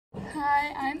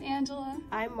Hi, I'm Angela.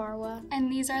 I'm Marwa.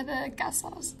 And these are the gas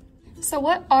laws. So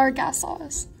what are gas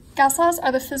laws? Gas laws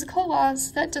are the physical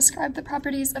laws that describe the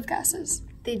properties of gases.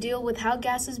 They deal with how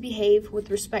gases behave with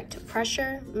respect to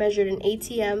pressure, measured in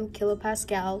ATM,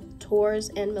 kilopascal, torrs,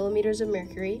 and millimeters of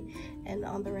mercury. And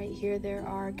on the right here, there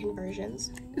are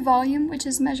conversions. Volume, which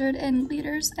is measured in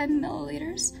liters and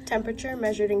milliliters. Temperature,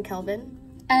 measured in Kelvin.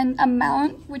 And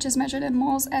amount, which is measured in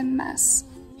moles and mass.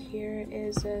 Here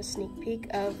is a sneak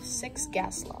peek of 6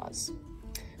 gas laws.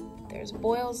 There's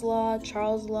Boyle's Law,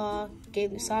 Charles' Law,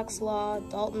 Gay-Lussac's Law,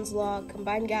 Dalton's Law,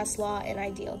 Combined Gas Law, and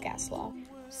Ideal Gas Law.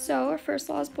 So our first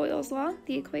law is Boyle's Law.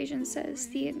 The equation says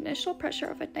the initial pressure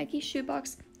of a Nike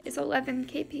shoebox is 11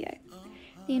 kPa.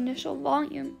 The initial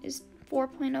volume is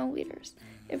 4.0 liters.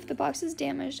 If the box is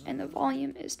damaged and the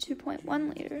volume is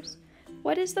 2.1 liters,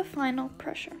 what is the final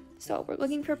pressure? So we're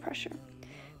looking for pressure.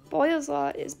 Boyle's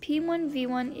Law is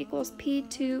P1V1 equals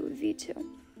P2V2,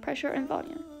 pressure and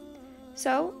volume.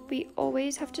 So we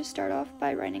always have to start off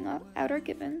by writing out our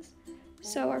givens.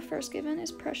 So our first given is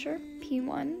pressure,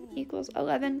 P1 equals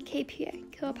 11 kPa,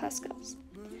 kilopascals.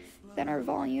 Then our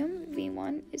volume,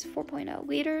 V1, is 4.0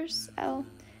 liters, L.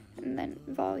 And then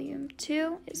volume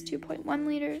 2 is 2.1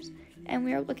 liters. And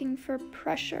we are looking for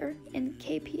pressure in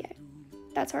kPa.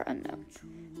 That's our unknown.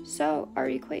 So our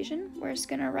equation, we're just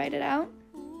going to write it out.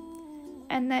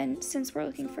 And then since we're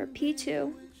looking for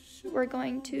P2, we're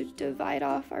going to divide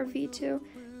off our V2 to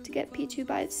get P2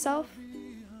 by itself.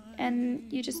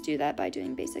 And you just do that by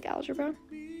doing basic algebra.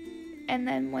 And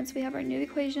then once we have our new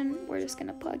equation, we're just going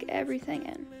to plug everything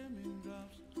in.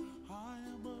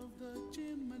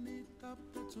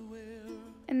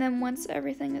 And then once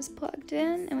everything is plugged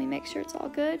in and we make sure it's all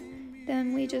good,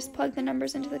 then we just plug the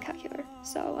numbers into the calculator.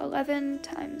 So 11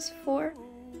 times 4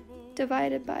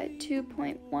 divided by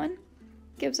 2.1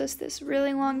 gives us this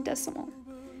really long decimal.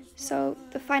 So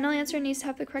the final answer needs to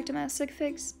have the correct amount of sig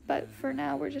figs, but for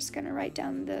now we're just going to write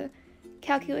down the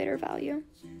calculator value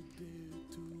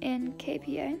in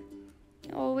kPa.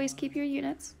 Always keep your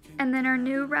units. And then our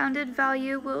new rounded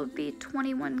value will be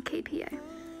 21 kPa.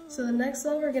 So the next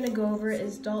law we're going to go over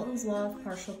is Dalton's Law of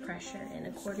Partial Pressure. And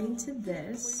according to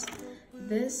this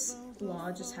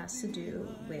law just has to do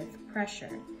with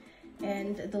pressure.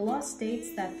 And the law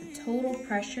states that the total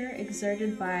pressure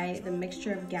exerted by the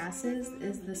mixture of gases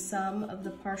is the sum of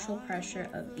the partial pressure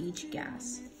of each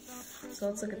gas. So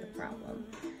let's look at the problem.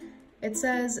 It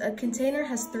says a container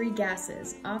has 3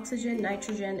 gases, oxygen,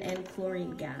 nitrogen, and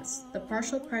chlorine gas. The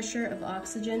partial pressure of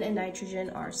oxygen and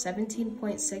nitrogen are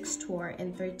 17.6 torr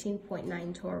and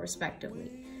 13.9 torr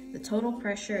respectively. The total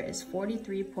pressure is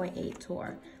 43.8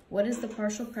 torr. What is the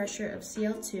partial pressure of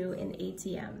Cl2 in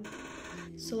ATM?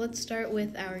 So let's start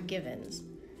with our givens.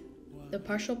 The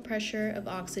partial pressure of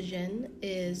oxygen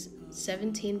is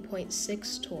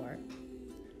 17.6 torr.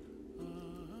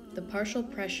 The partial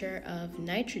pressure of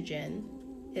nitrogen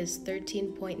is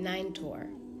 13.9 torr.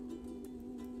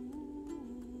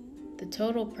 The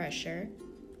total pressure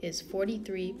is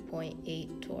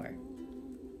 43.8 torr.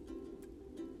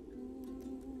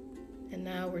 And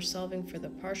now we're solving for the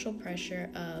partial pressure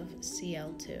of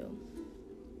Cl2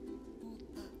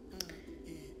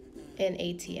 in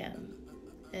ATM.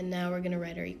 And now we're going to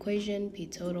write our equation. P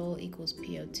total equals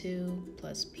PO2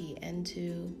 plus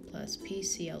PN2 plus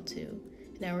PCl2.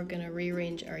 Now we're going to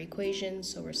rearrange our equation,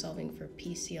 so we're solving for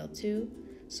PCl2.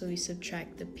 So we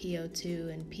subtract the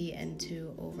PO2 and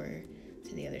PN2 over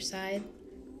to the other side.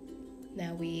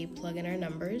 Now we plug in our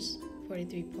numbers,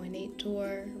 43.8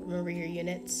 torr, remember your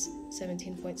units,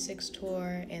 17.6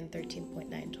 torr and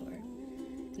 13.9 torr.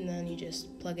 And then you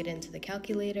just plug it into the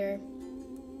calculator.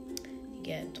 You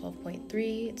get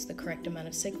 12.3, it's the correct amount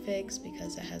of sig figs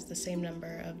because it has the same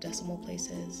number of decimal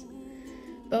places.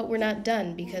 But we're not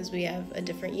done because we have a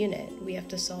different unit. We have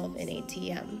to solve in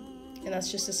ATM. And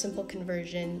that's just a simple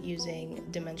conversion using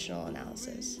dimensional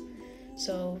analysis.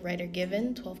 So write our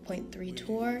given, 12.3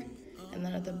 torr, and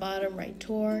then at the bottom write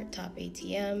torr, top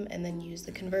ATM, and then use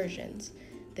the conversions.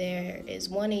 There is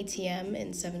 1 ATM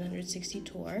in 760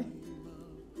 torr.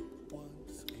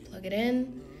 Plug it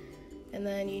in, and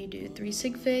then you do 3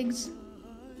 sig figs.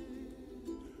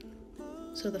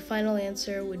 So the final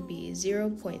answer would be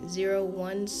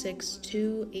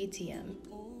 0.0162 ATM.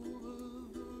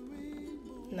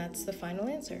 And that's the final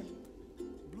answer.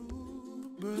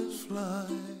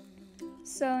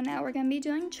 So now we're going to be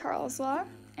doing Charles' Law,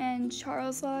 and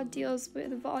Charles' Law deals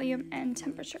with volume and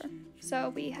temperature. So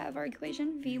we have our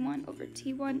equation, V1 over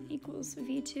T1 equals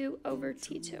V2 over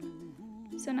T2.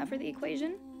 So now for the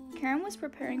equation, Karen was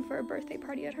preparing for a birthday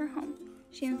party at her home.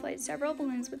 She inflated several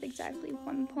balloons with exactly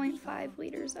 1.5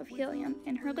 liters of helium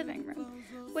in her living room,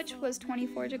 which was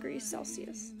 24 degrees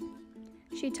Celsius.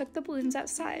 She took the balloons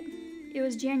outside. It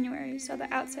was January, so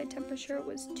the outside temperature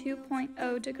was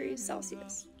 2.0 degrees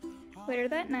Celsius. Later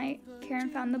that night, Karen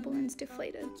found the balloons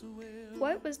deflated.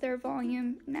 What was their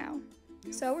volume now?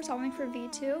 So we're solving for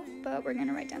V2, but we're going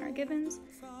to write down our givens.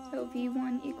 So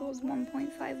V1 equals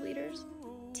 1.5 liters,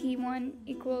 T1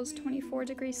 equals 24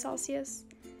 degrees Celsius,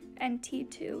 and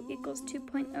T2 equals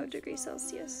 2.0 degrees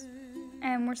Celsius.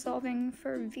 And we're solving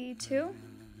for V2,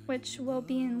 which will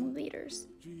be in liters.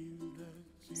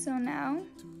 So now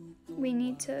we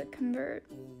need to convert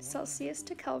Celsius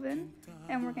to Kelvin,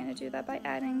 and we're going to do that by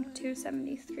adding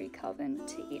 273 Kelvin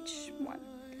to each one.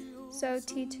 So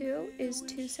T2 is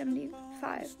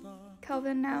 275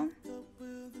 Kelvin now,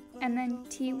 and then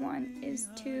T1 is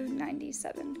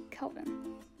 297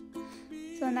 Kelvin.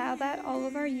 So now that all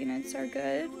of our units are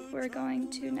good, we're going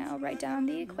to now write down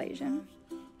the equation.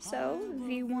 So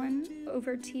V1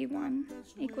 over T1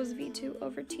 equals V2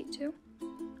 over T2,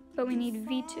 but we need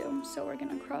V2, so we're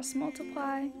going to cross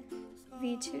multiply.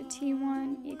 V2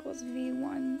 T1 equals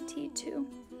V1 T2,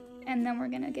 and then we're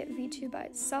going to get V2 by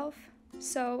itself.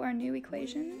 So our new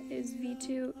equation is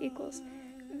V2 equals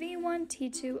V1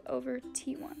 T2 over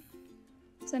T1.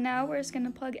 So now we're just going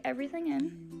to plug everything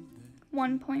in.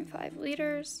 1.5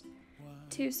 liters,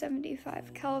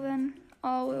 275 Kelvin,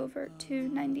 all over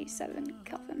 297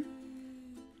 Kelvin.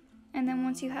 And then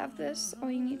once you have this, all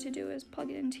you need to do is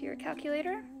plug it into your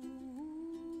calculator.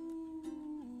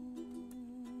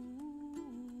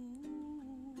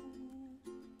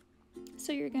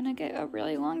 So you're going to get a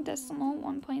really long decimal,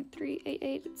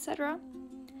 1.388, etc.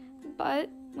 But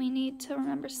we need to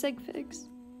remember sig figs.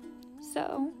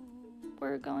 So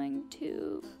we're going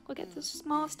to look at the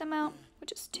smallest amount,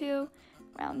 which is 2,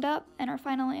 round up, and our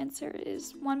final answer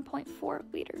is 1.4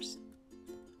 liters.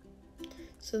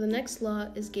 So the next law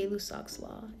is Gay-Lussac's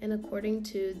law, and according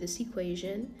to this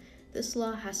equation, this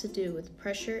law has to do with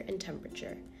pressure and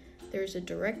temperature. There is a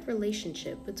direct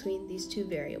relationship between these two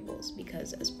variables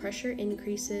because as pressure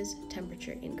increases,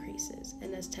 temperature increases,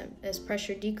 and as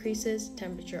pressure decreases,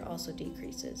 temperature also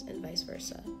decreases, and vice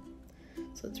versa.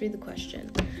 So let's read the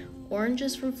question.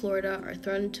 Oranges from Florida are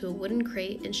thrown into a wooden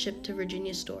crate and shipped to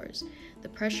Virginia stores. The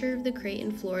pressure of the crate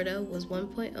in Florida was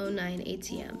 1.09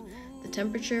 atm. The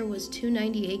temperature was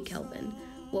 298 Kelvin.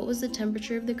 What was the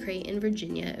temperature of the crate in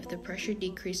Virginia if the pressure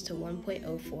decreased to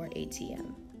 1.04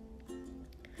 atm?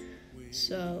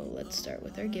 So let's start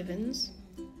with our givens.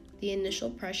 The initial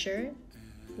pressure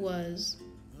was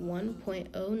 1.09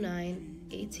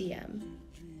 atm.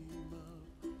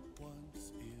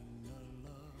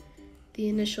 The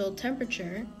initial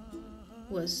temperature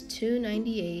was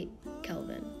 298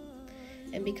 Kelvin.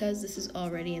 And because this is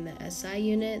already in the SI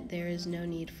unit, there is no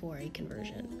need for a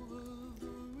conversion.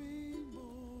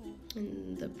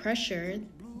 And the pressure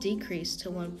decreased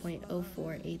to 1.04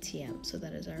 atm, so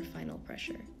that is our final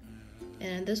pressure.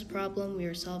 And in this problem, we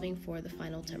are solving for the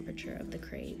final temperature of the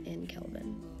crate in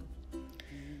Kelvin.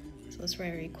 So let's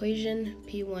write our equation.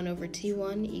 P1 over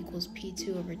T1 equals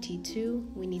P2 over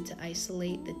T2. We need to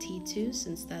isolate the T2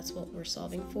 since that's what we're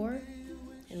solving for.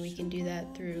 And we can do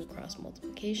that through cross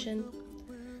multiplication.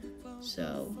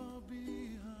 So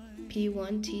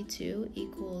P1 T2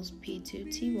 equals P2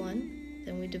 T1.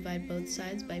 Then we divide both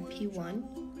sides by P1.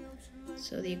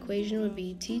 So the equation would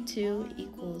be T2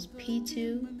 equals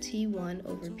P2 T1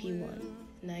 over P1.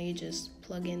 Now you just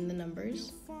plug in the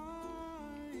numbers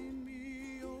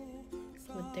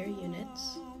with their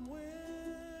units.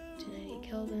 298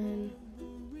 Kelvin.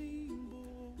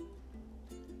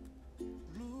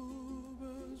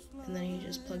 And then you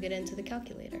just plug it into the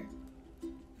calculator.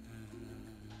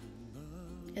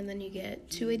 And then you get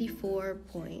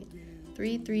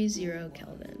 284.330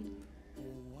 Kelvin.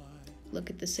 Look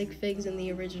at the sig figs in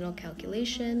the original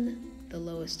calculation. The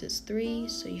lowest is 3,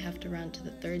 so you have to round to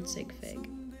the third sig fig.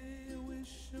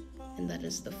 And that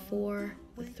is the 4.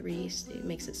 The 3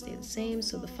 makes it stay the same,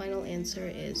 so the final answer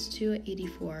is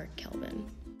 284 Kelvin.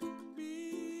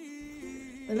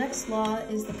 The next law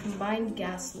is the combined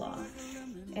gas law,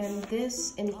 and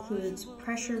this includes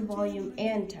pressure, volume,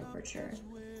 and temperature.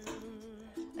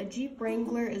 A Jeep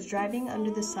Wrangler is driving under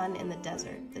the sun in the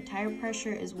desert. The tire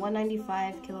pressure is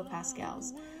 195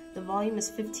 kilopascals. The volume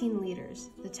is 15 liters.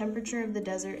 The temperature of the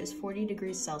desert is 40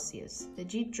 degrees Celsius. The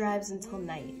Jeep drives until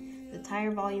night. The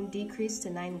tire volume decreased to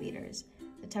 9 liters.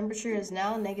 The temperature is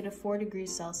now negative 4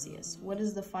 degrees Celsius. What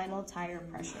is the final tire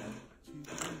pressure?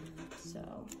 So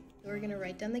we're going to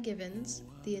write down the givens.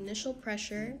 The initial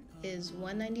pressure is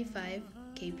 195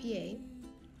 kPa.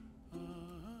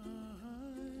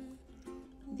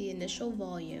 the initial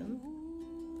volume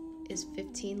is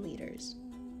 15 liters.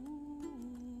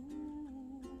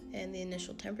 And the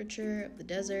initial temperature of the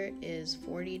desert is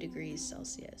 40 degrees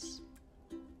Celsius.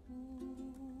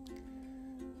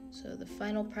 So the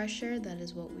final pressure, that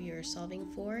is what we are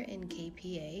solving for in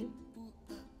kPa.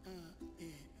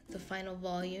 The final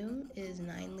volume is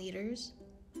 9 liters,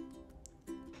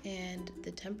 and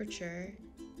the temperature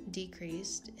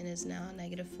decreased and is now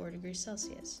 -4 degrees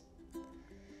Celsius.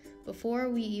 Before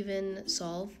we even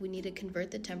solve, we need to convert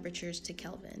the temperatures to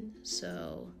Kelvin.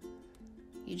 So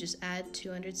you just add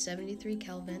 273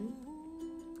 Kelvin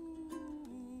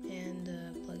and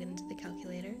plug it into the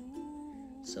calculator.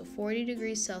 So 40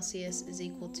 degrees Celsius is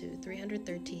equal to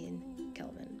 313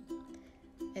 Kelvin,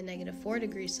 and -4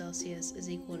 degrees Celsius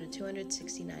is equal to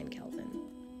 269 Kelvin.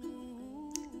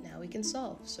 Now we can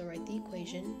solve. So write the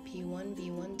equation P1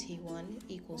 V1 T1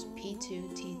 equals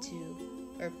P2 T2,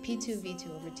 or P2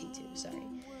 V2 over T2, sorry.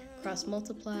 Cross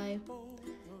multiply,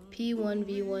 P1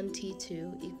 V1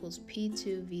 T2 equals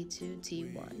P2 V2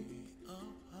 T1.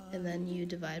 And then you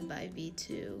divide by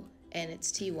V2, and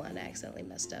it's T1. I accidentally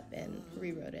messed up and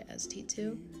rewrote it as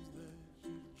T2.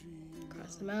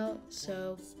 Cross them out.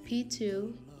 So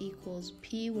P2 equals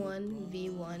P1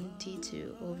 V1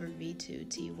 T2 over V2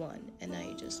 T1. And now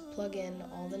you just plug in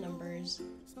all the numbers.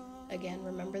 Again,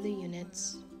 remember the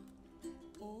units.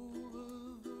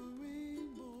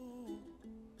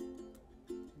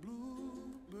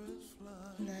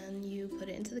 And then you put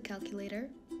it into the calculator.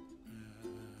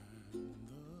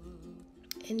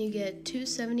 And you get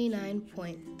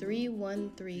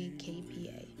 279.313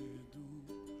 kPa.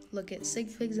 Look at sig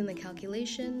figs in the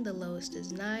calculation. The lowest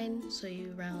is 9, so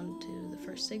you round to the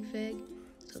first sig fig.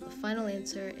 So the final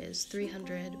answer is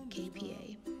 300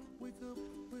 kPa.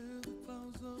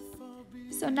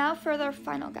 So now for the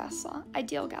final gas law,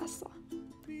 ideal gas law.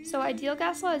 So ideal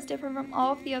gas law is different from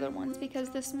all of the other ones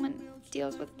because this one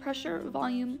deals with pressure,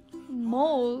 volume,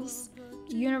 moles,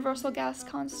 universal gas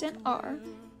constant R,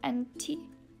 and T.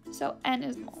 So N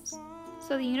is moles.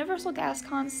 So the universal gas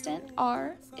constant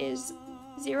R is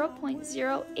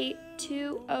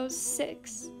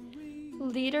 0.08206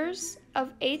 liters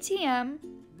of ATM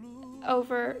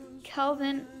over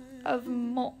Kelvin of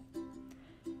mole.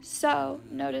 So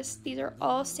notice these are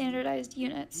all standardized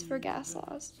units for gas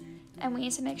laws, and we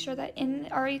need to make sure that in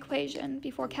our equation,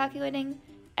 before calculating,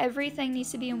 everything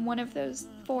needs to be in one of those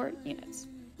 4 units.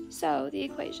 So the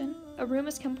equation, a room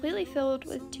is completely filled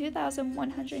with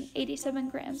 2,187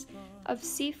 grams of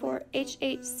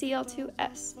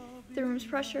C4H8Cl2S. The room's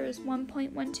pressure is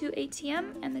 1.12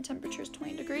 atm and the temperature is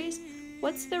 20 degrees.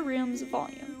 What's the room's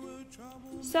volume?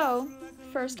 So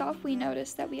first off, we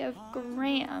notice that we have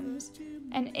grams,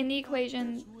 and in the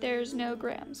equation there's no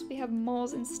grams. We have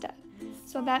moles instead.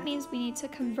 So that means we need to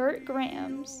convert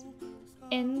grams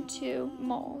into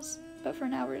moles. But for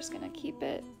now we're just going to keep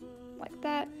it like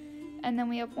that. And then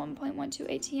we have 1.12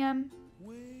 atm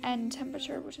and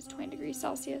temperature, which is 20 degrees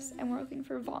Celsius, and we're looking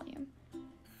for volume.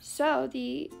 So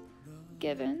the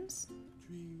givens,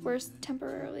 we're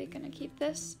temporarily going to keep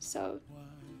this. So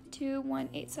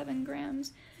 2,187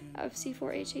 grams of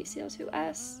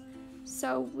C4H8Cl2S.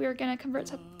 So we're going to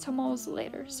convert to moles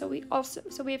later. So we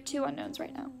have 2 unknowns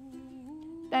right now.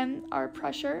 Then our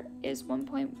pressure is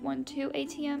 1.12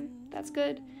 atm. That's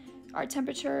good. Our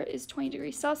temperature is 20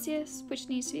 degrees Celsius, which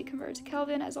needs to be converted to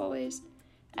Kelvin as always.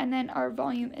 And then our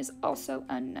volume is also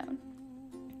unknown.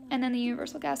 And then the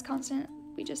universal gas constant,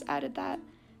 we just added that.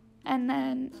 And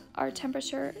then our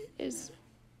temperature is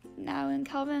now in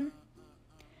Kelvin.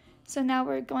 So now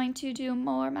we're going to do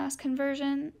molar mass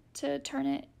conversion to turn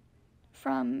it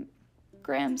from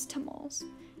grams to moles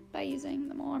by using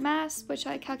the molar mass, which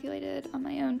I calculated on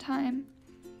my own time,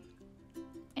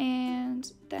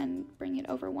 and then bring it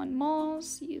over 1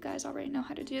 moles. You guys already know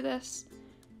how to do this.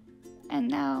 And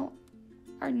now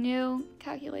our new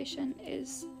calculation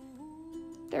is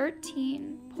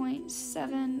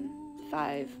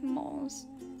 13.75 moles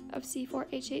of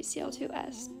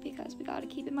C4H8Cl2S because we gotta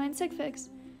keep in mind sig figs.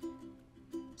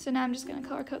 So now I'm just gonna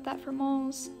color code that for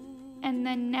moles, and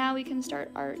then now we can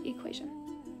start our equation.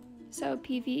 So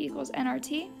PV equals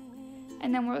nRT,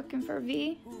 and then we're looking for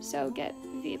V, so get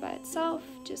V by itself,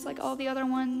 just like all the other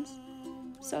ones.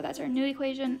 So that's our new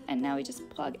equation, and now we just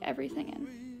plug everything in.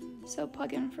 So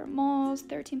plug in for moles,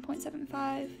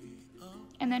 13.75,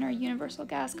 and then our universal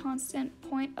gas constant,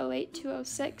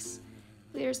 0.08206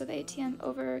 liters of ATM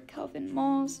over Kelvin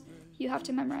moles. You have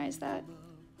to memorize that.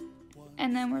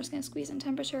 And then we're just going to squeeze in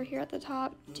temperature here at the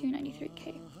top,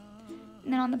 293K.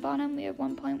 And then on the bottom, we have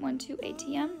 1.12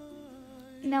 atm.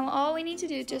 Now all we need to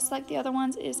do, just like the other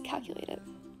ones, is calculate it.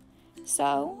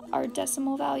 So our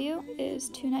decimal value is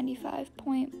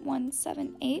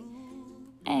 295.178,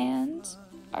 and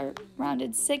our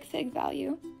rounded sig fig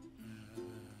value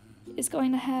is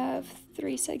going to have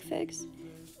 3 sig figs,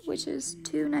 which is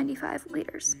 295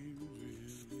 liters.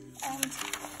 And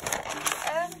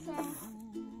everything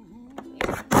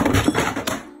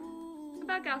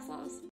about gas laws.